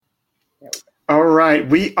All right,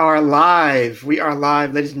 we are live. We are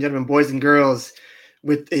live, ladies and gentlemen, boys and girls,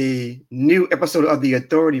 with a new episode of the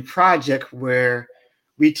Authority Project where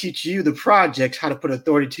we teach you, the project, how to put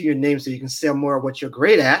authority to your name so you can sell more of what you're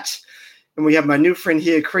great at. And we have my new friend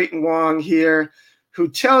here, Creighton Wong here, who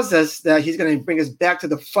tells us that he's going to bring us back to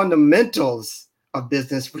the fundamentals of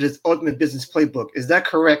business with his ultimate business playbook. Is that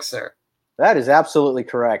correct, sir? That is absolutely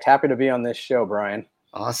correct. Happy to be on this show, Brian.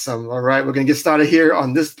 Awesome. All right, we're going to get started here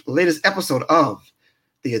on this latest episode of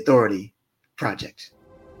the Authority Project.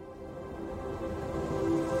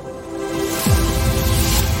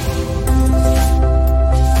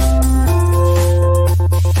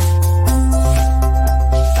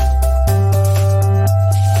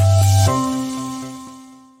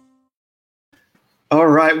 All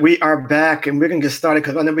right, we are back, and we're going to get started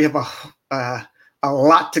because I know we have a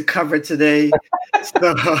lot to cover today.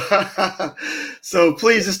 So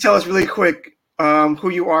please just tell us really quick who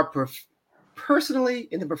you are personally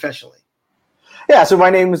and then professionally. Yeah, so my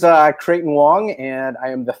name is Creighton Wong, and I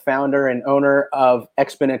am the founder and owner of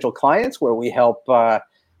Exponential Clients, where we help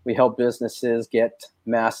businesses get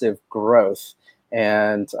massive growth.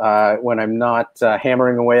 And when I'm not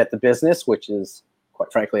hammering away at the business, which is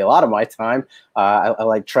quite frankly a lot of my time, I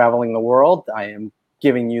like traveling the world. I am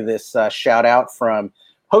giving you this shout out from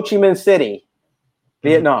Ho Chi Minh City,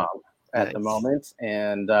 Vietnam at the moment.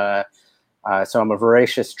 And so I'm a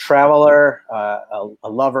voracious traveler, a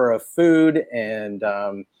lover of food, and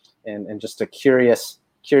just a curious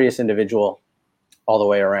individual all the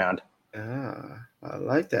way around. I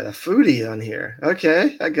like that. A foodie on here.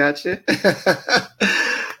 Okay, I got you.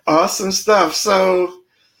 Awesome stuff. So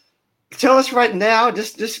tell us right now,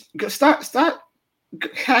 just start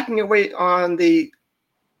hacking away on the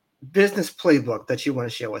business playbook that you want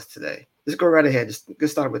to share with us today. Just go right ahead. Just get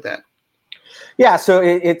started with that. Yeah, so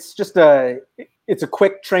it's a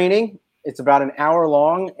quick training. It's about an hour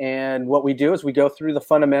long, and what we do is we go through the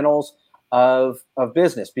fundamentals of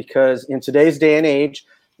business, because in today's day and age,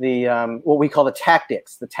 the what we call the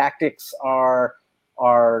tactics are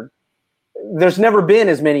there's never been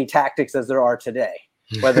as many tactics as there are today.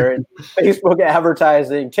 Whether it's Facebook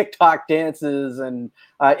advertising, TikTok dances, and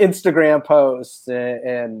Instagram posts,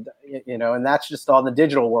 and that's just all the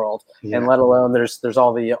digital world. Yeah. And let alone there's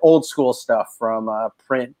all the old school stuff from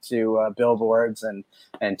print to billboards and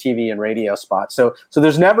TV and radio spots. So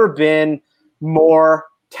there's never been more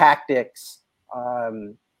tactics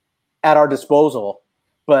at our disposal.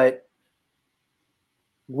 But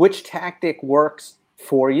which tactic works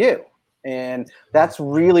for you? And that's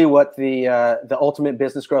really what the Ultimate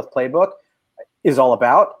Business Growth Playbook is all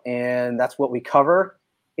about. And that's what we cover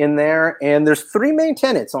in there. And there's three main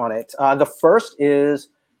tenets on it. The first is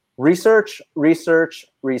research.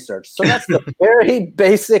 So that's the very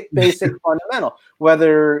basic fundamental.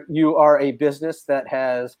 Whether you are a business that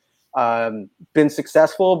has been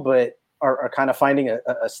successful but are kind of finding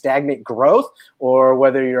a stagnant growth, or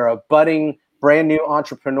whether you're a budding brand new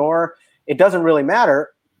entrepreneur, it doesn't really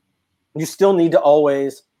matter. You still need to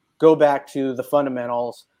always go back to the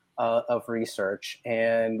fundamentals of research.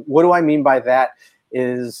 And what do I mean by that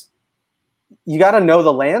is you got to know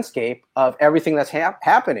the landscape of everything that's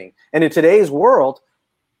happening. And in today's world,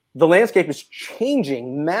 the landscape is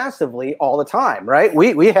changing massively all the time, right?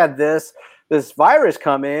 We had this virus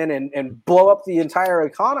come in and blow up the entire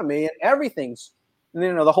economy, and everything's,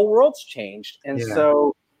 the whole world's changed. And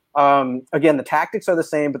so again, the tactics are the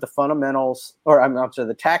same, but the fundamentals,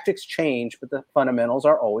 the tactics change, but the fundamentals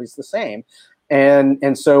are always the same.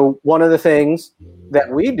 And so one of the things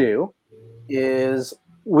that we do is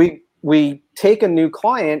we take a new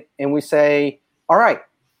client and we say, all right,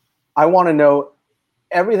 I want to know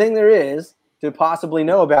everything there is to possibly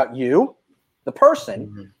know about you, the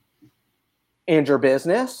person, and your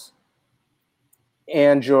business,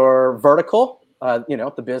 and your vertical,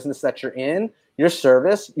 the business that you're in, your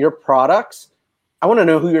service, your products. I want to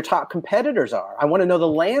know who your top competitors are. I want to know the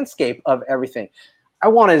landscape of everything. I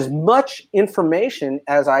want as much information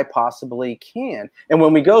as I possibly can. And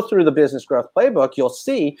when we go through the Business Growth Playbook, you'll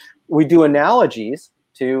see we do analogies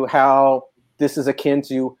to how this is akin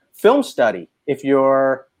to film study. If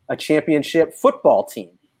you're a championship football team,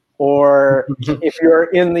 or if you're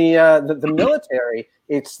in the military,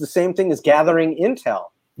 it's the same thing as gathering intel.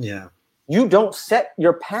 Yeah. You don't set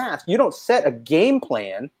your path. You don't set a game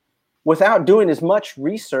plan without doing as much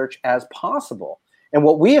research as possible. And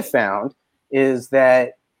what we have found is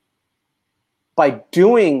that by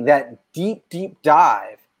doing that deep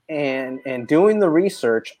dive and doing the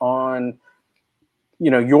research on,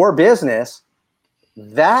 your business,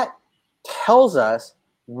 that tells us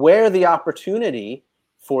where the opportunity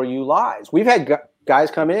for you lies. We've had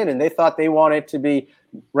guys come in and they thought they wanted to be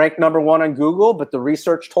ranked number 1 on Google, but the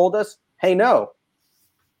research told us, hey, no.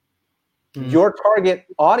 Your target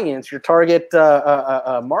audience, your target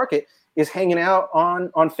market is hanging out on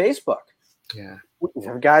Facebook. Yeah. We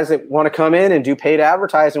have guys that want to come in and do paid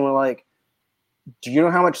advertising. We're like, do you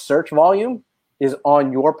know how much search volume is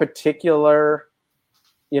on your particular,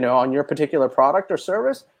 on your particular product or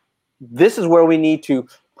service? This is where we need to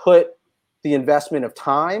put the investment of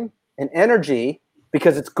time and energy,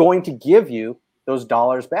 because it's going to give you those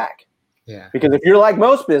dollars back. Yeah. Because if you're like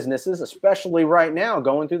most businesses, especially right now,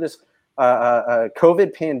 going through this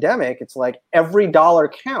COVID pandemic, it's like every dollar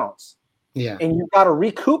counts. Yeah. And you've got to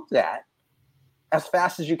recoup that as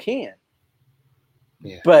fast as you can.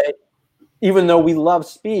 Yeah. But even though we love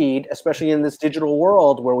speed, especially in this digital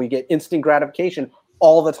world where we get instant gratification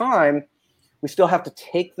all the time, we still have to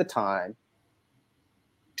take the time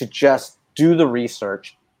to just do the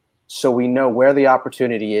research so we know where the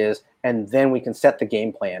opportunity is, and then we can set the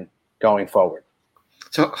game plan going forward.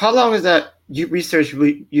 So how long does that research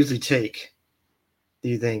usually take, do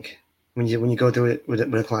you think, when you go through it with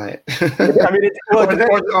a client? I mean, it's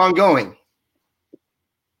ongoing.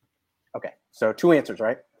 Okay, so 2 answers,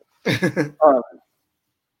 right? The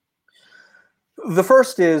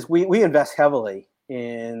first is we invest heavily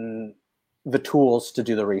in the tools to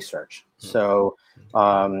do the research. So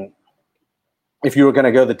if you were going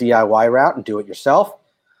to go the DIY route and do it yourself,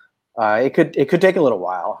 it could take a little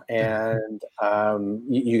while, and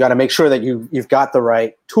you got to make sure that you've got the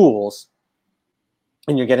right tools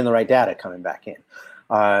and you're getting the right data coming back in.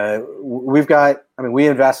 We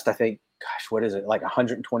invest, I think, what is it, like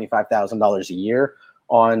 $125,000 a year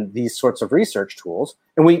on these sorts of research tools,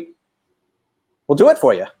 and we'll do it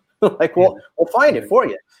for you. Like we'll find it for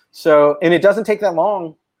you. So, and it doesn't take that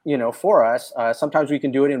long, for us. Sometimes we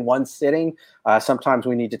can do it in one sitting. Sometimes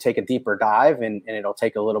we need to take a deeper dive, and it'll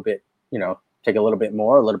take a little bit, take a little bit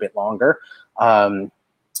more, a little bit longer, and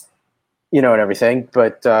everything.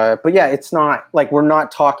 But yeah, it's not like we're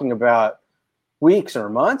not talking about weeks or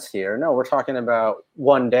months here. No, we're talking about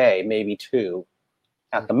one day, maybe 2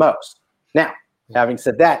 at the most. Now, having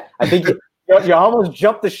said that, I think you almost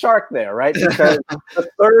jumped the shark there, right? Because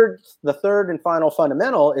the third and final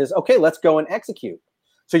fundamental is, okay, let's go and execute.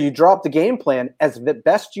 So you drop the game plan as the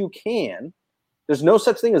best you can. There's no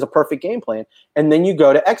such thing as a perfect game plan. And then you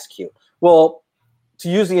go to execute. Well, to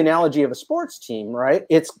use the analogy of a sports team, right?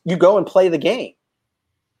 It's you go and play the game.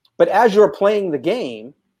 But as you're playing the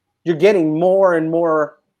game, you're getting more and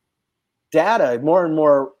more data, more and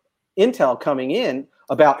more intel coming in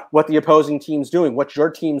about what the opposing team's doing, what your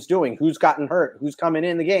team's doing, who's gotten hurt, who's coming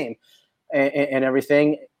in the game, and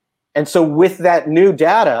everything. And so with that new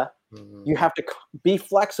data, you have to be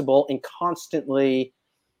flexible and constantly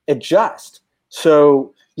adjust.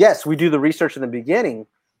 So yes, we do the research in the beginning,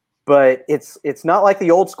 but it's not like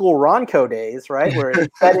the old school Ronco days, right? Where it's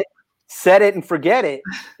set it and forget it.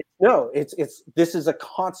 No, this is a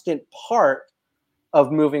constant part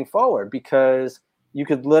of moving forward, because you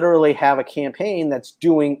could literally have a campaign that's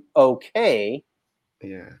doing okay.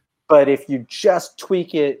 Yeah. But if you just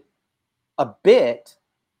tweak it a bit,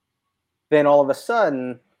 then all of a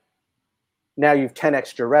sudden, now you've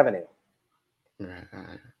 10x your revenue.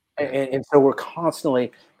 Right. And so we're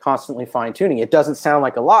constantly fine tuning. It doesn't sound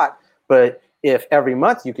like a lot, but if every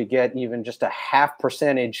month you could get even just a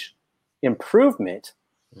 0.5% improvement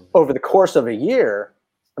over the course of a year,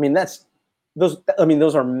 I mean, those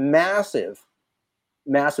are massive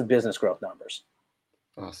business growth numbers.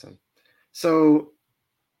 Awesome. So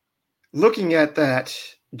looking at that,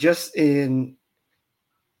 just in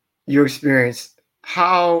your experience,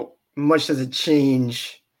 how much does it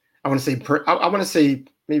change? I want to say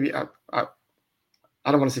maybe I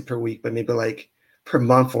don't want to say per week, but maybe like per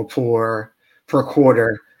month or per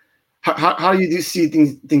quarter. How do you see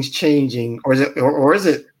things changing, or is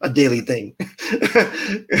it a daily thing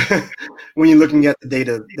when you're looking at the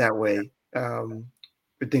data that way?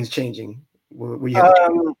 With things changing,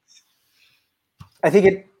 I think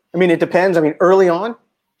it depends. I mean, early on,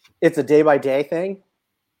 it's a day by day thing,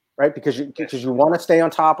 right? Because you want to stay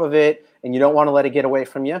on top of it and you don't want to let it get away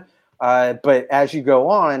from you. But as you go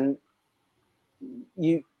on,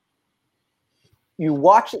 you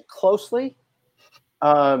watch it closely,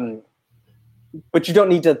 but you don't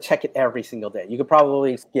need to check it every single day. You could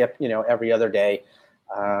probably skip, every other day,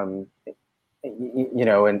 and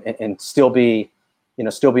still be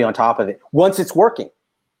on top of it once it's working.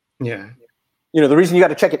 Yeah. The reason you got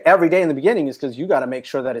to check it every day in the beginning is because you got to make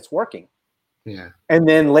sure that it's working. Yeah. And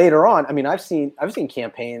then later on, I mean, I've seen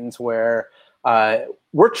campaigns where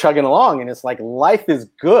we're chugging along and it's like life is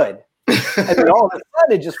good. And then all of a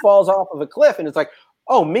sudden it just falls off of a cliff, and it's like,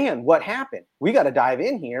 oh man, what happened? We got to dive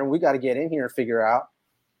in here, and we got to get in here and figure out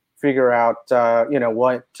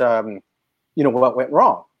what went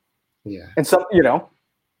wrong. Yeah. And so,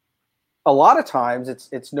 a lot of times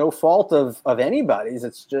it's no fault of anybody's.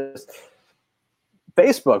 It's just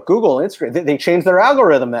Facebook, Google, Instagram. They changed their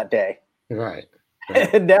algorithm that day. Right.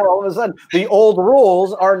 And now all of a sudden the old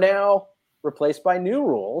rules are now replaced by new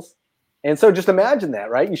rules. And so just imagine that,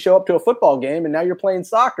 right? You show up to a football game and now you're playing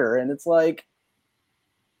soccer, and it's like,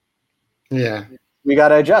 yeah, we got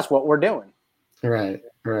to adjust what we're doing. Right.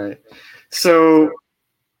 So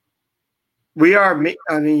I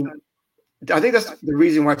think that's the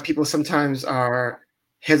reason why people sometimes are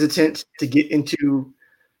hesitant to get into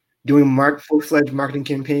doing full-fledged marketing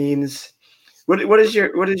campaigns. What is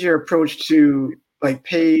your approach to like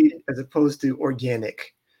paid as opposed to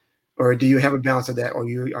organic, or do you have a balance of that, or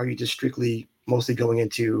are you just strictly mostly going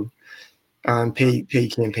into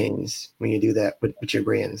paid campaigns when you do that with your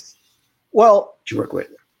brands? Well, that you work with.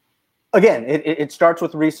 Again, it starts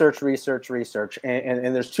with research,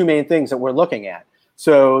 and there's two main things that we're looking at.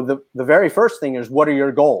 So the very first thing is, what are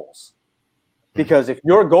your goals? Because if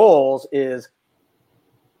your goals is,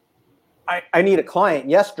 I need a client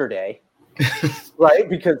yesterday, right?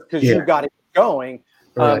 Because you've got it going.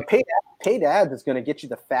 Right. Paid ads is going to get you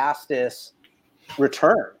the fastest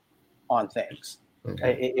return on things.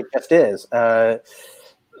 Okay. It just is. For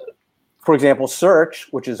example, search,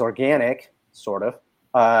 which is organic, sort of.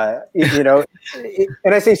 And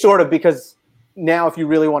I say sort of because now if you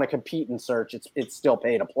really want to compete in search, it's still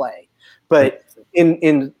pay to play. But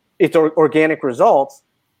in its organic results,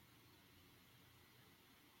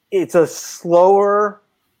 it's a slower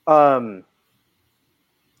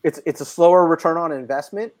it's a slower return on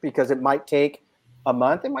investment, because it might take a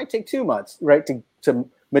month, it might take 2 months, right, to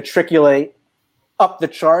matriculate up the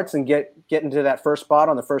charts and get into that first spot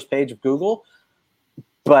on the first page of Google.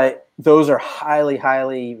 But those are highly,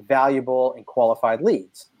 highly valuable and qualified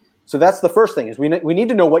leads. So that's the first thing, is we need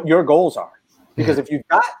to know what your goals are. Because if you've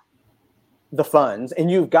got the funds and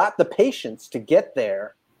you've got the patience to get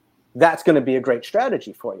there, that's going to be a great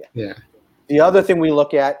strategy for you. Yeah. The other thing we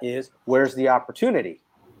look at is, where's the opportunity?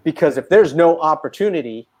 Because if there's no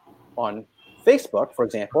opportunity on Facebook, for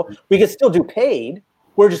example, we can still do paid.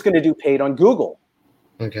 We're just going to do paid on Google.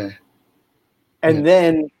 Okay. And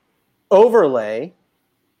then overlay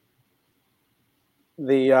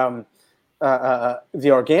the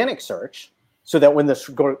organic search, so that when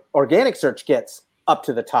the organic search gets up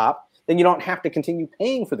to the top, then you don't have to continue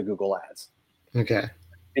paying for the Google ads. Okay.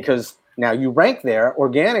 Because now you rank there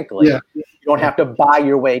organically. Yeah. You don't have to buy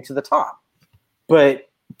your way to the top. But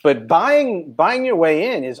buying your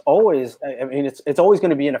way in is always, it's always going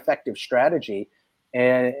to be an effective strategy.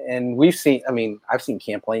 And we've seen, I've seen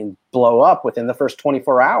campaigns blow up within the first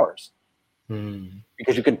 24 hours.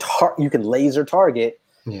 Because you can laser target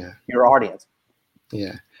your audience.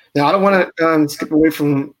 Yeah. Now, I don't want to skip away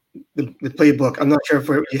from the playbook. I'm not sure if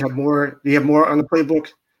you have more. Do you have more on the playbook?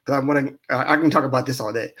 Because I can talk about this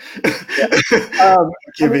all day.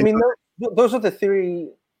 Those are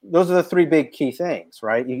the three big key things,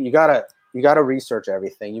 right? You gotta research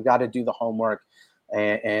everything. You got to do the homework,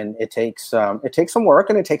 and it takes some work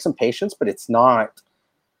and it takes some patience, but it's not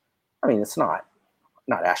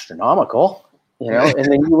astronomical, and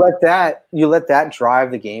then you let that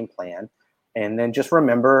drive the game plan. And then just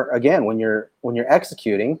remember, again, when you're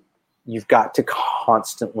executing, you've got to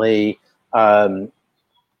constantly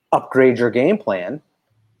upgrade your game plan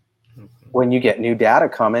when you get new data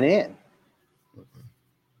coming in.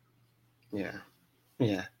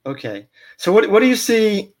 Yeah. Okay. So what do you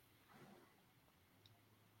see?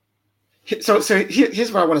 So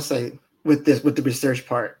here's what I want to say with the research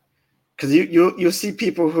part, because you'll see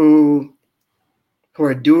people who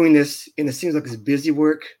are doing this, and it seems like it's busy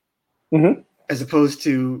work, as opposed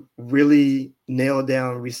to really nail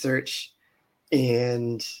down research,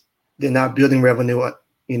 and they're not building revenue,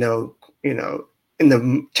 in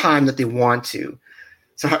the time that they want to.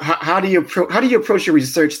 So how do you approach your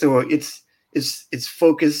research so it's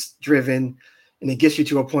focus driven, and it gets you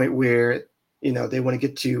to a point where they want to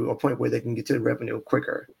get to a point where they can get to the revenue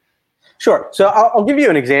quicker? Sure. So I'll give you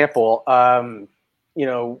an example.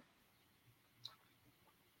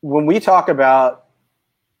 When we talk about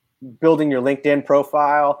building your LinkedIn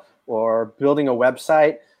profile or building a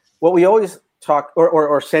website, what we always talk,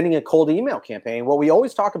 or sending a cold email campaign, what we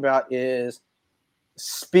always talk about is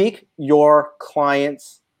speak your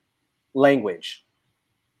client's language.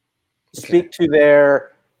 Okay. Speak to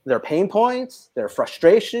their pain points, their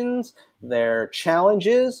frustrations, their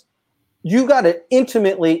challenges, you got to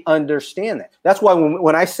intimately understand that. That's why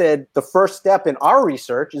when I said the first step in our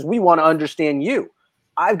research is we want to understand you.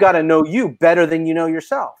 I've got to know you better than you know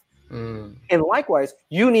yourself. And likewise,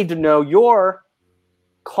 you need to know your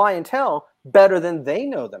clientele better than they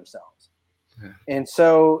know themselves. Yeah. And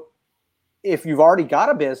so if you've already got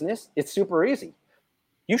a business, it's super easy.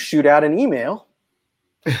 You shoot out an email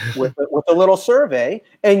with a little survey,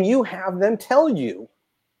 and you have them tell you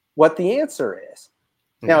what the answer is.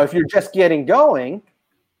 Now, if you're just getting going,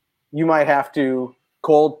 you might have to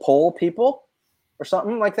cold poll people or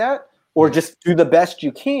something like that, or just do the best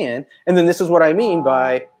you can. And then this is what I mean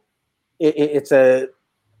by it's an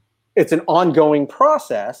ongoing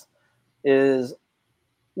process. Is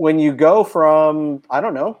when you go from, I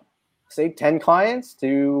don't know, say 10 clients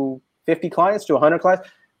to 50 clients to 100 clients,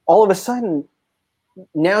 all of a sudden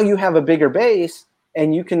now you have a bigger base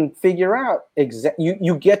and you can figure out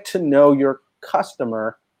you get to know your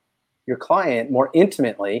customer, your client more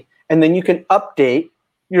intimately, and then you can update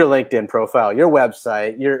your LinkedIn profile, your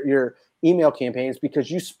website, your email campaigns,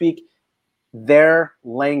 because you speak their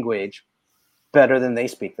language better than they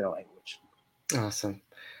speak their language. Awesome.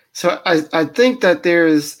 So I think that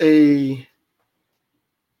there's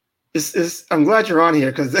I'm glad you're on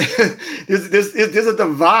here, because there's a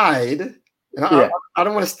divide. And I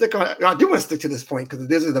don't want to stick on. I do want to stick to this point because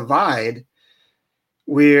there's a divide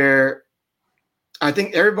where I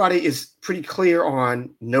think everybody is pretty clear on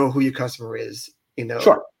know who your customer is,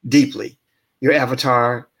 sure. Deeply, your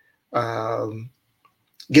avatar,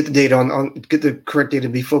 get the data get the correct data,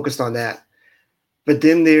 be focused on that. But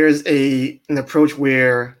then there's an approach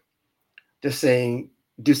where they're saying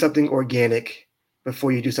do something organic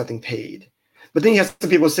before you do something paid. But then you have some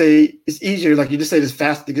people say it's easier, like you just said, it's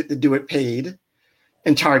fast to get to do it paid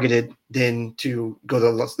and targeted than to go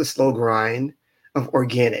the slow grind of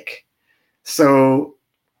organic. So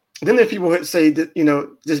then there are people who say that,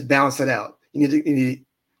 just balance it out. You need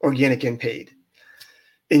organic and paid.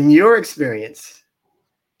 In your experience,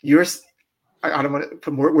 I don't want to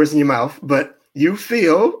put more words in your mouth, but do you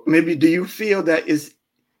feel that it's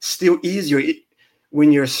still easier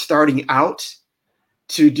when you're starting out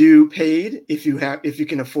to do paid if you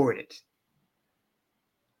can afford it?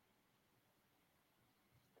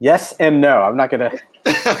 Yes and no. I'm not gonna.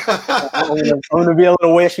 I'm gonna be a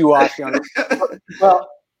little wishy-washy on it. Well,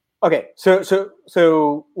 okay.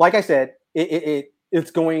 So like I said,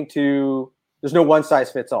 it's going to. There's no one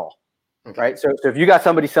size fits all, right? So if you got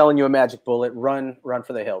somebody selling you a magic bullet, run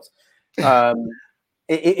for the hills.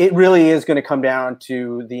 It really is going to come down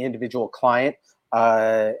to the individual client.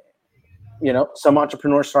 Some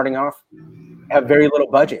entrepreneurs starting off have very little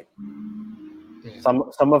budget.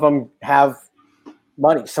 Some of them have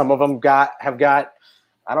money. Some of them have got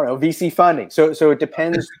I don't know, VC funding. So it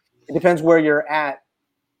depends. It depends where you're at.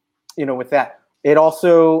 With that. It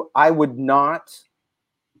also, I would not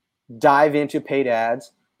dive into paid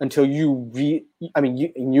ads until you've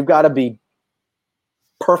got to be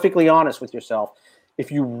perfectly honest with yourself.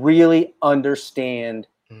 If you really understand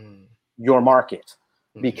your market,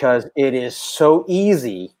 because it is so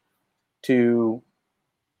easy to,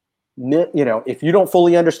 if you don't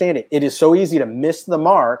fully understand it, it is so easy to miss the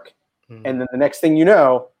mark. And then the next thing you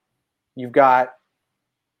know, you've got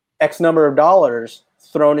X number of dollars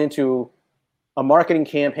thrown into a marketing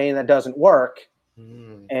campaign that doesn't work.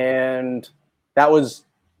 And that was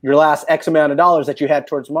your last X amount of dollars that you had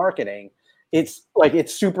towards marketing. It's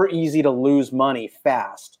super easy to lose money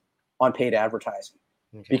fast on paid advertising,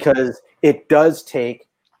 because it does take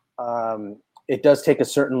a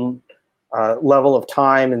certain level of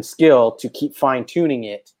time and skill to keep fine tuning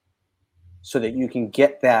it so that you can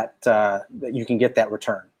get that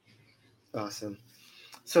return. Awesome.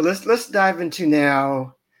 So let's dive into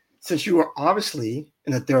now, since you are obviously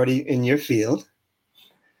an authority in your field,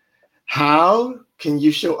 how can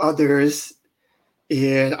you show others?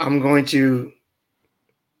 And I'm going to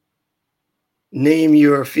name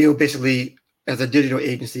your field basically as a digital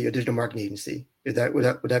agency or digital marketing agency. Would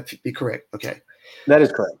that be correct? Okay. That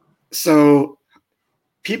is correct. So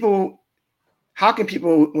how can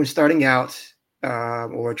people, when starting out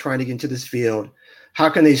or trying to get into this field, how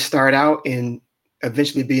can they start out and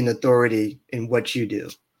eventually be an authority in what you do?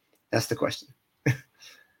 That's the question.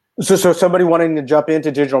 So somebody wanting to jump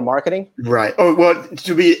into digital marketing? Right. Oh, well,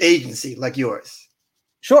 to be an agency like yours.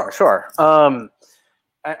 Sure. I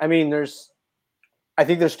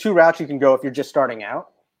think there's two routes you can go if you're just starting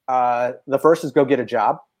out. The first is go get a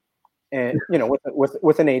job, and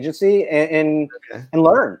with an agency and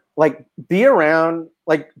learn. Like, be around,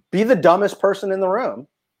 be the dumbest person in the room,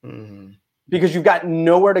 because you've got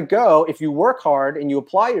nowhere to go. If you work hard and you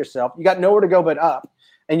apply yourself, you got nowhere to go but up.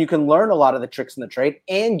 and you can learn a lot of the tricks in the trade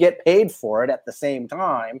and get paid for it at the same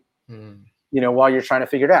time, while you're trying to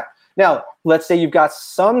figure it out. Now, let's say you've got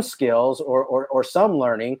some skills or some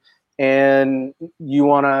learning and you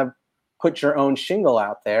want to put your own shingle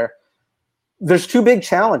out there. There's two big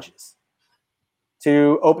challenges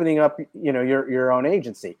to opening up, your own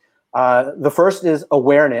agency. The first is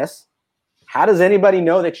awareness. How does anybody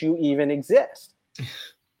know that you even exist?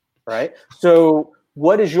 Right? So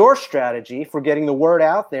what is your strategy for getting the word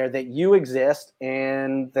out there that you exist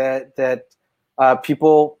and that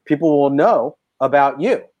people will know about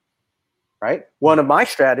you? Right? One of my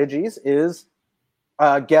strategies is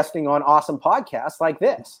guesting on awesome podcasts like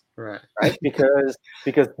this. Right? Because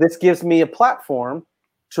this gives me a platform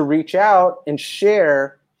to reach out and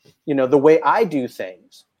share, the way I do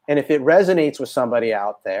things. And if it resonates with somebody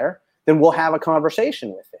out there, then we'll have a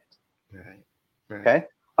conversation with it. Right. Okay.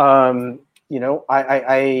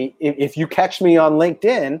 If you catch me on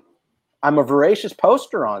LinkedIn, I'm a voracious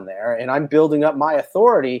poster on there, and I'm building up my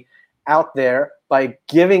authority out there by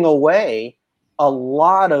giving away a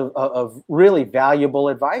lot of really valuable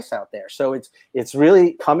advice out there. So it's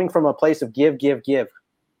really coming from a place of give.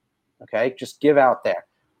 Okay. Just give out there.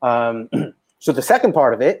 So the second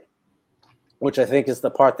part of it, which I think is the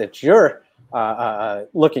part that you're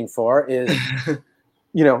looking for, is,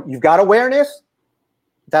 you've got awareness.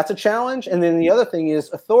 That's a challenge. And then the other thing is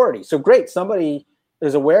authority. So great. Somebody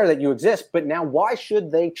is aware that you exist, but now why should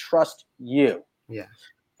they trust you? Yeah.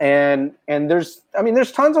 And there's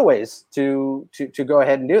tons of ways to go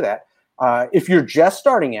ahead and do that. If you're just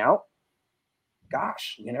starting out,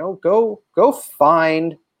 gosh, go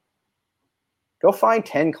find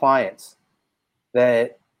 10 clients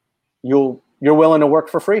that you're willing to work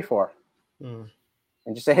for free for.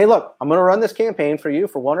 And just say, hey, look, I'm going to run this campaign for you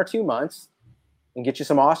for 1 or 2 months and get you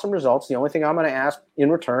some awesome results. The only thing I'm going to ask in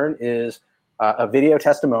return is a video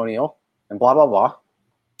testimonial and blah, blah, blah.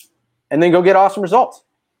 And then go get awesome results.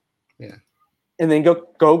 Yeah. And then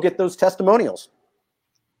go get those testimonials.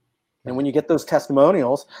 And when you get those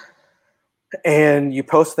testimonials and you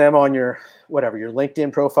post them on your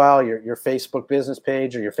LinkedIn profile, your Facebook business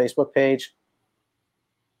page or your Facebook page,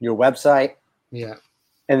 your website. Yeah.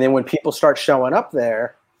 And then when people start showing up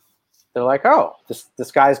there, they're like, oh,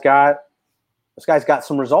 this guy's got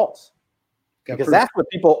some results. Because that's what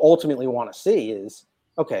people ultimately want to see is,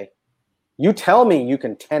 okay, you tell me you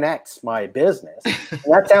can 10X my business. And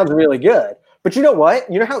that sounds really good. But you know what?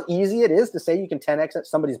 You know how easy it is to say you can 10X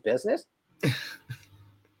somebody's business?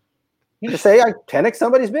 You just say, I 10X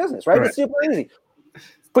somebody's business, right? It's super easy.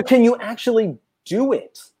 But can you actually do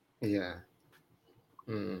it? Yeah.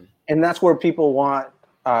 And that's where people want,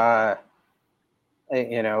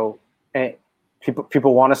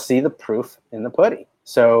 people want to see the proof in the pudding.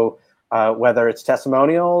 So whether it's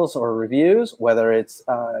testimonials or reviews, whether it's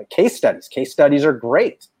case studies are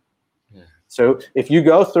great. Yeah. So if you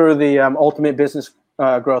go through the Ultimate Business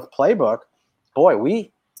Growth Playbook, boy,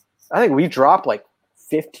 I think we drop like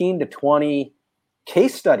 15 to 20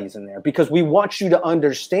 case studies in there because we want you to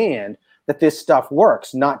understand that this stuff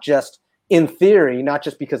works, not just in theory, not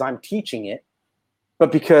just because I'm teaching it,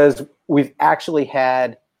 but because we've actually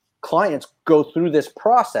had clients go through this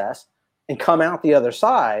process and come out the other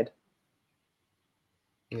side.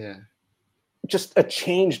 Yeah. Just a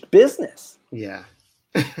changed business. Yeah.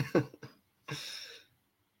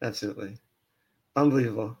 Absolutely.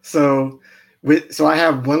 Unbelievable. So I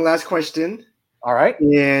have one last question. All right.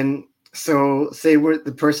 And so say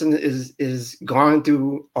the person is gone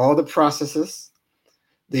through all the processes.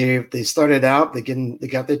 They started out, they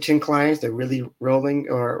got their 10 clients, they're really rolling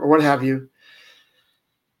or what have you.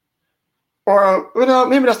 Or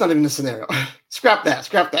maybe that's not even the scenario. Scrap that.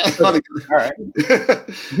 All right.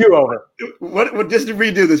 You over. What just to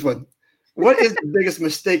redo this one. What is the biggest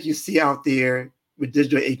mistake you see out there with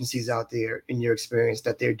digital agencies out there in your experience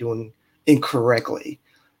that they're doing incorrectly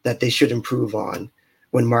that they should improve on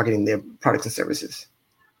when marketing their products and services?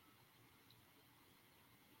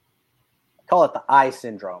 Call it the I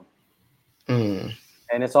syndrome. And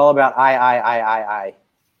it's all about I.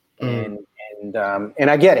 And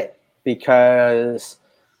I get it because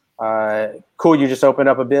cool, you just opened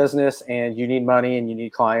up a business and you need money and you need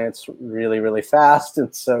clients really, really fast.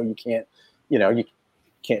 And so you can't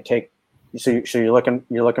take, so you're looking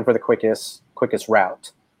for the quickest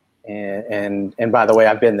route. And by the way,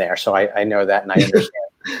 I've been there, so I know that and I understand.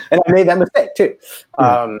 And I made that mistake too.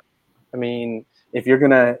 I mean, if you're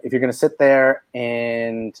gonna sit there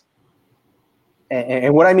and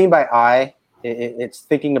what I mean by it's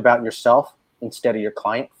thinking about yourself instead of your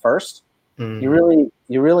client first. You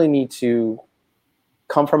really need to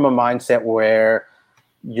come from a mindset where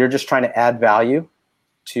you're just trying to add value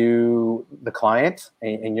to the client,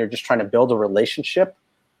 and you're just trying to build a relationship,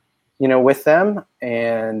 with them.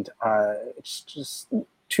 And it's just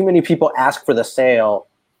too many people ask for the sale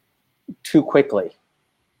too quickly.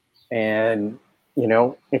 And,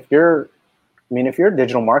 if you're a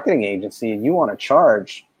digital marketing agency and you want to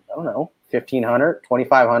charge, I don't know, $1,500,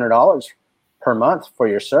 $2,500 per month for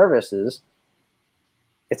your services,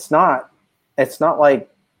 it's not like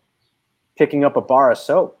picking up a bar of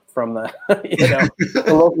soap from the, the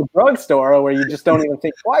local drugstore where you just don't even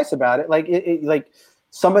think twice about it.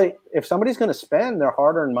 If somebody's going to spend their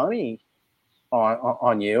hard-earned money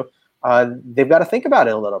on you, they've got to think about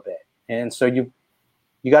it a little bit. And so you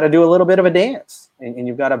got to do a little bit of a dance, and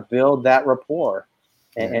you've got to build that rapport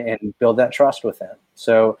and build that trust with them.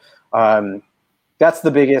 So that's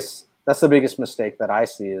the biggest mistake that I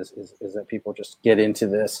see is that people just get into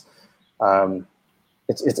this.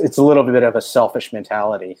 It's a little bit of a selfish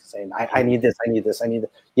mentality, saying I need this, I need this, I need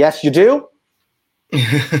this. Yes, you do,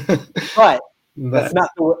 but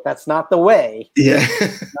that's not the way. Yeah,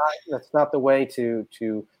 that's not the way to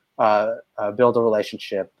build a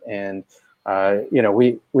relationship. And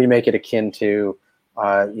we make it akin to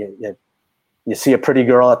you see a pretty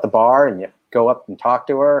girl at the bar and you go up and talk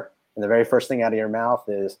to her, and the very first thing out of your mouth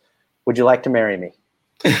is, "Would you like to marry me?"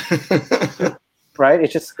 Right?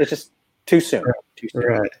 It's just too soon. Too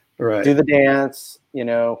soon. Right. Do the dance.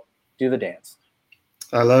 Do the dance.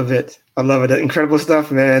 I love it. Incredible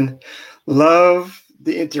stuff, man. Love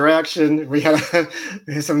the interaction. We had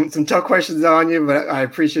some tough questions on you, but I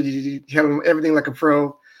appreciate you having everything like a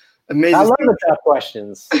pro. Amazing. I love the tough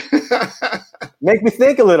questions. Make me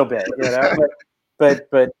think a little bit, But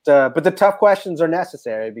the tough questions are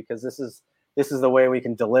necessary, because this is the way we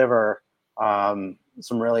can deliver some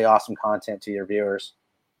really awesome content to your viewers.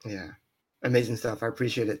 Yeah, amazing stuff. I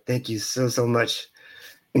appreciate it. Thank you so much.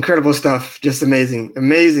 Incredible stuff. Just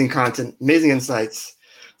amazing content, amazing insights.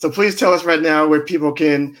 So please tell us right now where people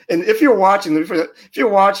can. And if you're watching,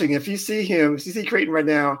 if you see him, if you see Creighton right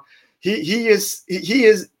now, he is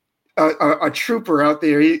a trooper out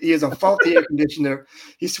there. He is a faulty air conditioner.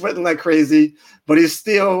 He's sweating like crazy, but he's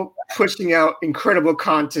still pushing out incredible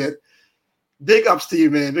content. Big ups to you,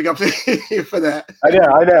 man. Big ups to you for that. I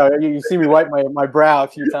know. You see me wipe my brow a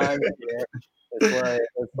few times.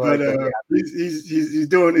 He's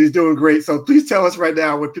doing great. So please tell us right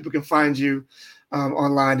now where people can find you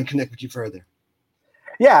online and connect with you further.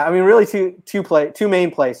 Yeah, really two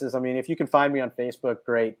main places. If you can find me on Facebook,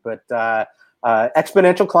 great. But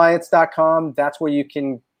exponentialclients.com, that's where you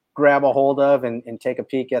can grab a hold of and take a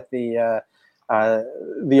peek at the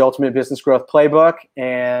Ultimate Business Growth Playbook.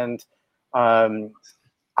 And I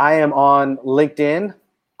am on LinkedIn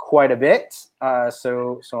quite a bit,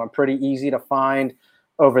 so I'm pretty easy to find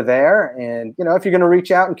over there. And if you're going to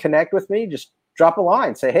reach out and connect with me, just drop a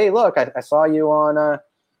line. Say, hey, look, I saw you on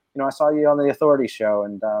the Authority Show,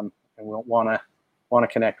 and we'll want to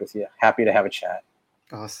connect with you. Happy to have a chat.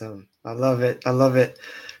 Awesome. I love it.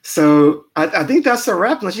 So I think that's a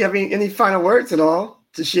wrap. Unless you have any final words at all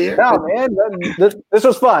to share. No, man, this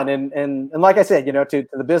was fun. And like I said, to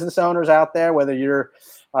the business owners out there, whether you're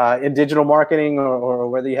in digital marketing or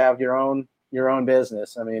whether you have your own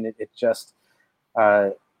business, it just,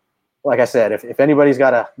 like I said, if anybody's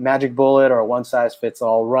got a magic bullet or a one size fits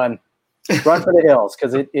all, run for the hills,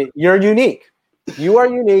 because you're unique. You are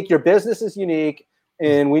unique. Your business is unique.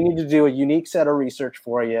 And we need to do a unique set of research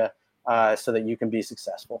for you so that you can be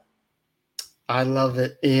successful. I love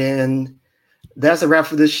it. And that's a wrap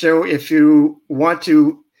for this show. If you want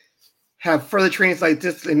to have further trainings like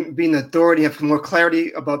this and being an authority, have more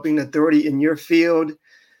clarity about being an authority in your field,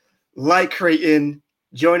 like Creighton,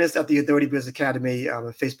 join us at the Authority Business Academy, a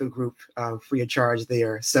Facebook group, free of charge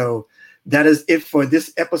there. So that is it for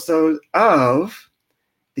this episode of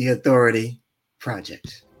the Authority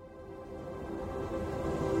Project.